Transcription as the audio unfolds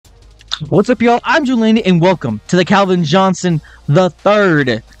What's up, y'all? I'm Julian, and welcome to the Calvin Johnson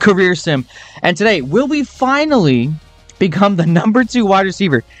III Career Sim. And today, will we finally become the number 2 wide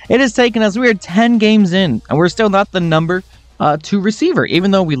receiver? It has taken us, we are 10 games in, and we're still not the number 2 receiver,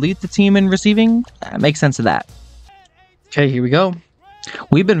 even though we lead the team in receiving. Makes sense of that. Okay, here we go.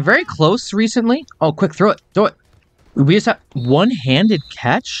 We've been very close recently. Oh, quick, throw it, throw it. We just have one-handed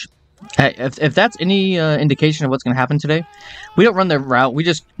catch. If that's any indication of what's going to happen today, we don't run the route. We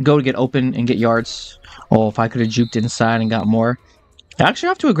just go to get open and get yards. Oh, if I could have juked inside and got more. Actually,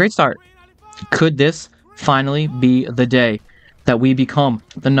 off to a great start. Could this finally be the day that we become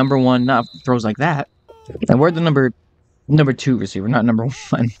the number 1, not throws like that, and we're the number 2 receiver, not number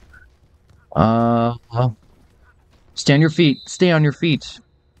 1. Well, stay on your feet. Stay on your feet.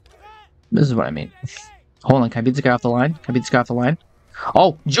 This is what I mean. Hold on, can I beat this guy off the line? Can I beat this guy off the line?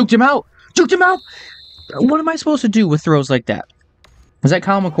 Oh, juked him out! Juked him out! What am I supposed to do with throws like that? Is that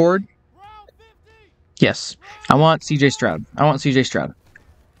Kyle McCord? Yes. I want CJ Stroud. I want CJ Stroud.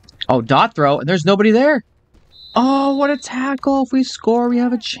 Oh, dot throw, and there's nobody there. Oh, what a tackle. If we score, we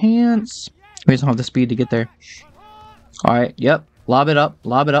have a chance. We just don't have the speed to get there. Alright, yep. Lob it up.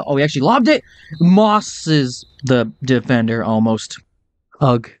 Lob it up. Oh, we actually lobbed it! Moss is the defender, almost.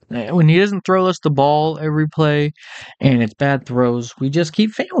 Hug. When he doesn't throw us the ball every play, and it's bad throws, we just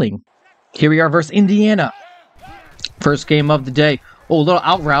keep failing. Here we are versus Indiana. First game of the day. Oh, a little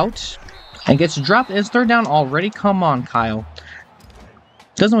out route. And gets dropped. It's third down already. Come on, Kyle.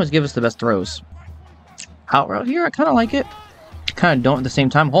 Doesn't always give us the best throws. Out route here, I kind of like it. Kind of don't at the same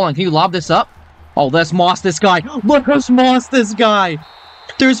time. Hold on, can you lob this up? Oh, let's moss this guy. Let's moss this guy.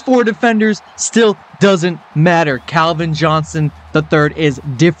 There's 4 defenders. Still doesn't matter. Calvin Johnson III is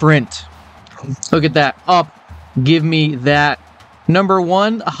different. Look at that. Up. Give me that. Number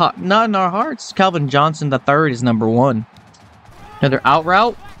 1. Not in our hearts. Calvin Johnson III is number 1. Another out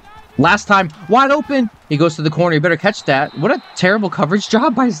route. Last time. Wide open. He goes to the corner. You better catch that. What a terrible coverage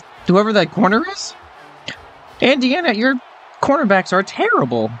job by whoever that corner is. Indiana, your cornerbacks are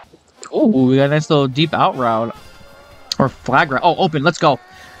terrible. Oh, we got a nice little deep out route. Or flag route. Oh, open. Let's go.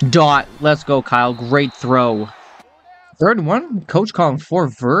 Dot. Let's go, Kyle. Great throw. Third one. Coach calling 4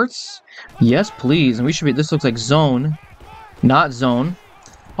 verts. Yes, please. And we should be. This looks like zone. Not zone.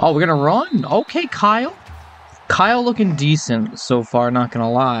 Oh, we're going to run? Okay, Kyle. Kyle looking decent so far, not going to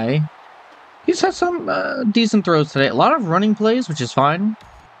lie. He's had some decent throws today. A lot of running plays, which is fine.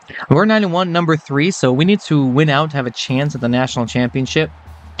 We're 91, number 3, so we need to win out to have a chance at the national championship.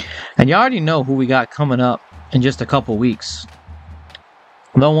 And you already know who we got coming up in just a couple weeks.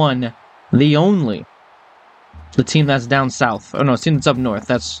 The one, the only, the team that's down south. Oh no, the team that's up north.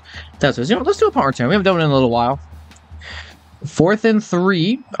 That's us. You know, let's do a punt return. We haven't done it in a little while. 4th and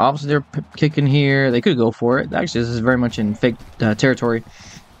 3. Obviously, they're kicking here. They could go for it. Actually, this is very much in fake territory.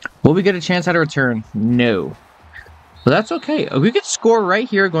 Will we get a chance at a return? No. But that's okay. We could score right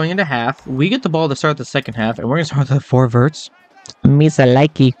here going into half. We get the ball to start the second half, and we're going to start with the 4 verts. Misa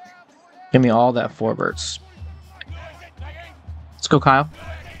likey. Give me all that 4 verts. Let's go, Kyle.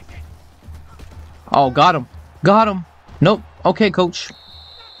 Oh, got him. Got him. Nope. Okay, coach.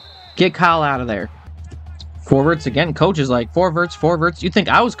 Get Kyle out of there. 4 verts again. Coach is like, 4 verts, 4 verts. You'd think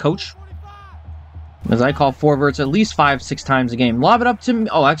I was coach. As I call 4 verts at least 5-6 times a game. Lob it up to me.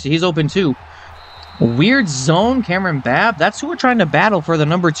 Oh, actually, he's open too. Weird zone. Cameron Babb. That's who we're trying to battle for the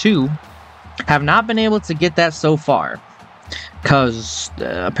number 2. Have not been able to get that so far. Because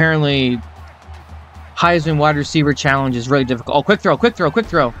apparently Heisman wide receiver challenge is really difficult. Oh, quick throw, quick throw, quick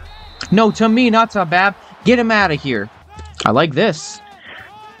throw. No, to me, not to Babb. Get him out of here. I like this.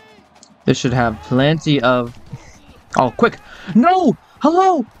 This should have plenty of... Oh, quick. No!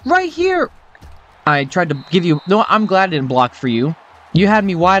 Hello! Right here! I tried to give you... No, I'm glad I didn't block for you. You had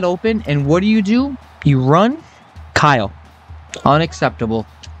me wide open, and what do? You run? Kyle. Unacceptable.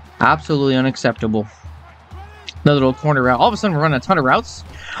 Absolutely unacceptable. Another little corner route. All of a sudden, we're running a ton of routes.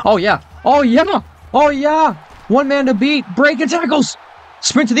 Oh, yeah. Oh, yeah. Oh, yeah. 1 man to beat. Breaking tackles.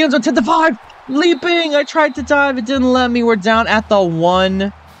 Sprint to the end zone. 10-5. Leaping. I tried to dive. It didn't let me. We're down at the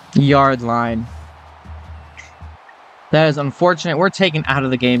 1-yard line. That is unfortunate. We're taken out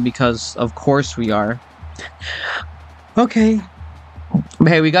of the game because, of course, we are. Okay.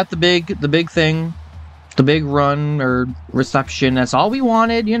 Hey, we got the big thing. The big run or reception. That's all we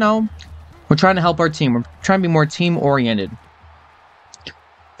wanted, you know. We're trying to help our team. We're trying to be more team-oriented.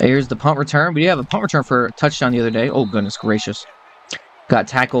 Here's the punt return. We do have a punt return for a touchdown the other day. Oh, goodness gracious. Got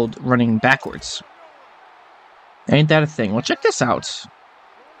tackled running backwards. Ain't that a thing? Well, check this out.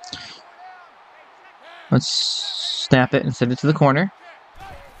 Let's snap it and send it to the corner.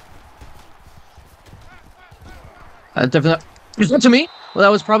 Definitely. It's not to me. Well, that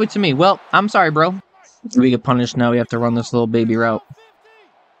was probably to me. Well, I'm sorry, bro. We get punished now. We have to run this little baby route.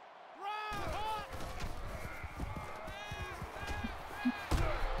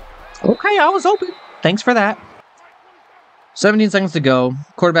 Okay, I was open. Thanks for that. 17 seconds to go.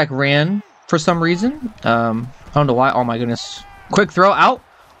 Quarterback ran for some reason. I don't know why. Oh, my goodness. Quick throw out.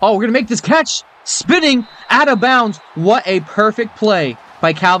 Oh, we're going to make this catch. Spinning out of bounds. What a perfect play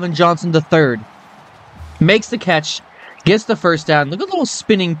by Calvin Johnson III. Makes the catch. Gets the first down. Look at the little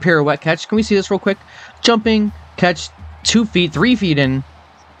spinning pirouette catch. Can we see this real quick? Jumping, catch, 2 feet, 3 feet in.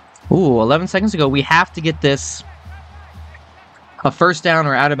 Ooh, 11 seconds ago. We have to get this a first down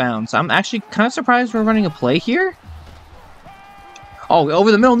or out of bounds. I'm actually kind of surprised we're running a play here. Oh,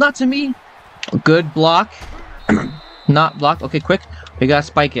 over the middle, not to me. Good block. Not blocked. Okay, quick. We gotta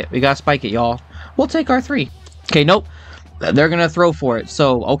spike it. We gotta spike it, y'all. We'll take our 3. Okay, nope. They're gonna throw for it.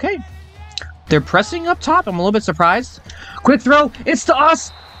 So, okay. They're pressing up top. I'm a little bit surprised. Quick throw. It's to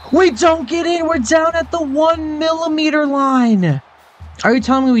us. We don't get in. We're down at the 1 millimeter line. Are you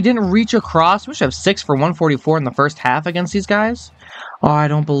telling me we didn't reach across? We should have 6 for 144 in the first half against these guys. Oh, I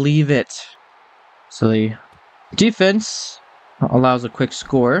don't believe it. So the defense allows a quick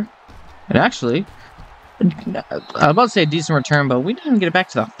score. And actually, I was about to say a decent return, but we didn't get it back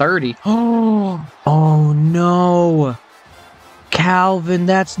to the 30. Oh no. Calvin,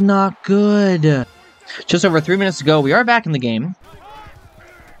 that's not good. Just over 3 minutes to go. We are back in the game.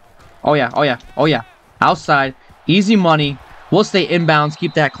 Oh yeah, oh yeah, oh yeah. Outside. Easy money. We'll stay inbounds.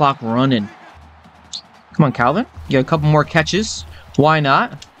 Keep that clock running. Come on, Calvin. You got a couple more catches. Why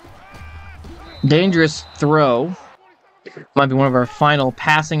not? Dangerous throw. Might be one of our final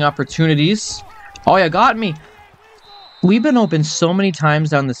passing opportunities. Oh yeah, got me. We've been open so many times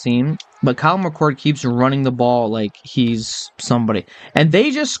down the seam, but Kyle McCord keeps running the ball like he's somebody. And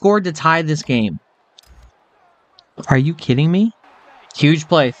they just scored to tie this game. Are you kidding me? Huge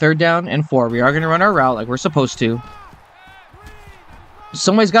play. 3rd down and 4. We are going to run our route like we're supposed to.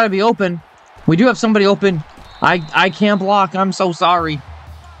 Somebody's got to be open. We do have somebody open. I can't block. I'm so sorry.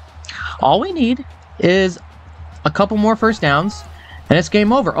 All we need is a couple more first downs, and it's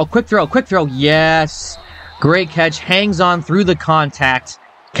game over. Oh, quick throw. Quick throw. Yes. Great catch. Hangs on through the contact.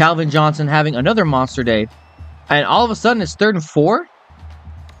 Calvin Johnson having another monster day. And all of a sudden, it's 3rd and 4.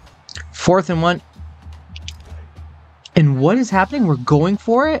 4th and 1. And what is happening? We're going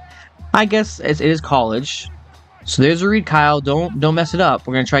for it? I guess it is college. So there's a read, Kyle. Don't mess it up.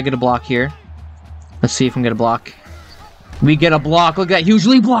 We're going to try to get a block here. Let's see if we can get a block. We get a block. Look at that huge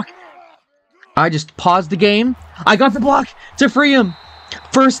lead block. I just paused the game. I got the block to free him.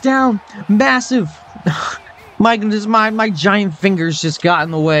 First down. Massive. My goodness, my giant fingers just got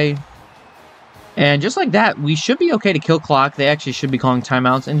in the way. And just like that, we should be okay to kill clock. They actually should be calling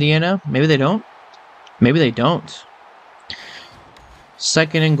timeouts, Indiana. Maybe they don't. Maybe they don't.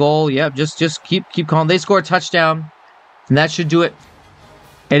 2nd and goal. Yep, just keep calling. They score a touchdown, and that should do it.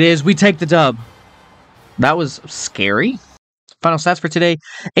 It is. We take the dub. That was scary. Final stats for today: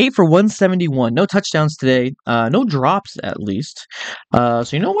 8 for 171. No touchdowns today. No drops, at least. So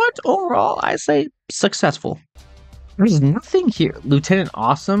you know what? Overall, I say successful. There's nothing here. Lieutenant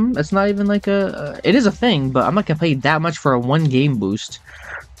Awesome. That's not even like a. It is a thing, but I'm not gonna pay that much for a 1-game boost.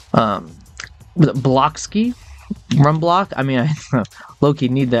 Blocksky. Run block. I mean, I low-key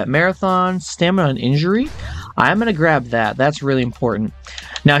need that. Marathon, stamina, and injury. I'm going to grab that. That's really important.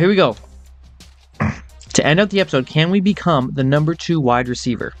 Now, here we go. To end out the episode, can we become the number 2 wide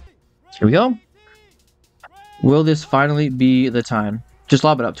receiver? Here we go. Will this finally be the time? Just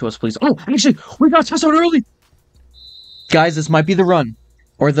lob it up to us, please. Oh, actually, we got a touchdown early. Guys, this might be the run.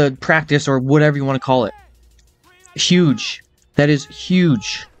 Or the practice, or whatever you want to call it. Huge. That is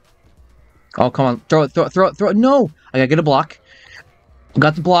huge. Oh, come on. Throw it. No! I gotta get a block.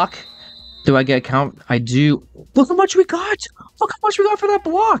 Got the block. Do I get a count? I do. Look how much we got! Look how much we got for that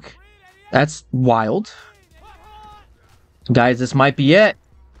block! That's wild. Guys, this might be it.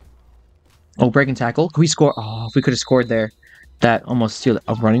 Oh, breaking tackle. Can we score? Oh, if we could have scored there. That almost sealed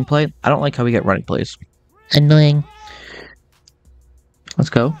a running play. I don't like how we get running plays. Annoying. Let's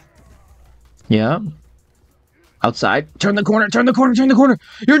go. Yeah. Outside. Turn the corner.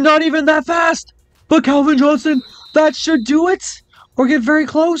 You're not even that fast. But Calvin Johnson, that should do it. Or get very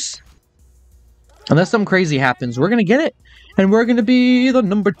close. Unless something crazy happens, we're going to get it. And we're going to be the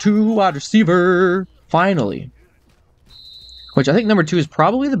number 2 wide receiver. Finally. Which I think number 2 is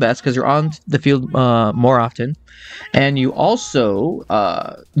probably the best because you're on the field more often. And you also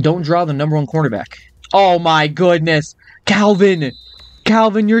don't draw the number 1 cornerback. Oh my goodness. Calvin,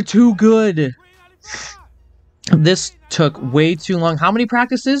 you're too good. This took way too long. How many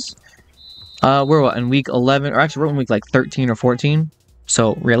practices? We're what, in week 11? Or actually, we're in week like 13 or 14.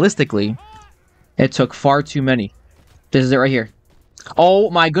 So, realistically, it took far too many. This is it right here. Oh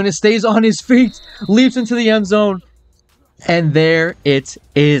my goodness, stays on his feet, leaps into the end zone, and there it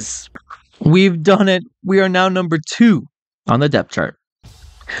is. We've done it. We are now number 2 on the depth chart.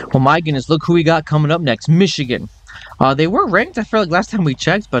 Well, my goodness, look who we got coming up next. Michigan. They were ranked, I feel like, last time we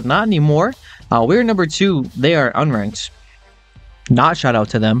checked, but not anymore. We're number 2. They are unranked. Not shout out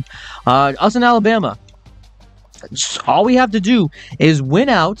to them. Us in Alabama. All we have to do is win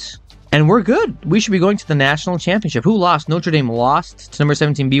out, and we're good. We should be going to the national championship. Who lost? Notre Dame lost to number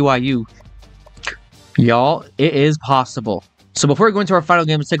 17 BYU. Y'all, it is possible. So before we go into our final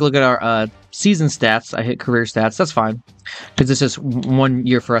game, let's take a look at our season stats. I hit career stats. That's fine, because this is 1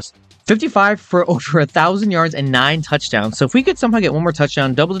 year for us. 55 for over 1,000 yards and 9 touchdowns. So if we could somehow get one more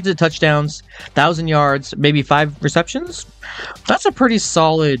touchdown, double-digit touchdowns, 1,000 yards, maybe 5 receptions, that's a pretty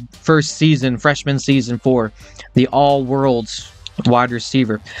solid first season, freshman season for the all-world wide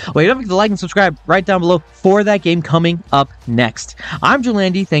receiver. Well, don't forget to like and subscribe right down below for that game coming up next. I'm Joe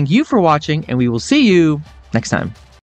Landy. Thank you for watching, and we will see you next time.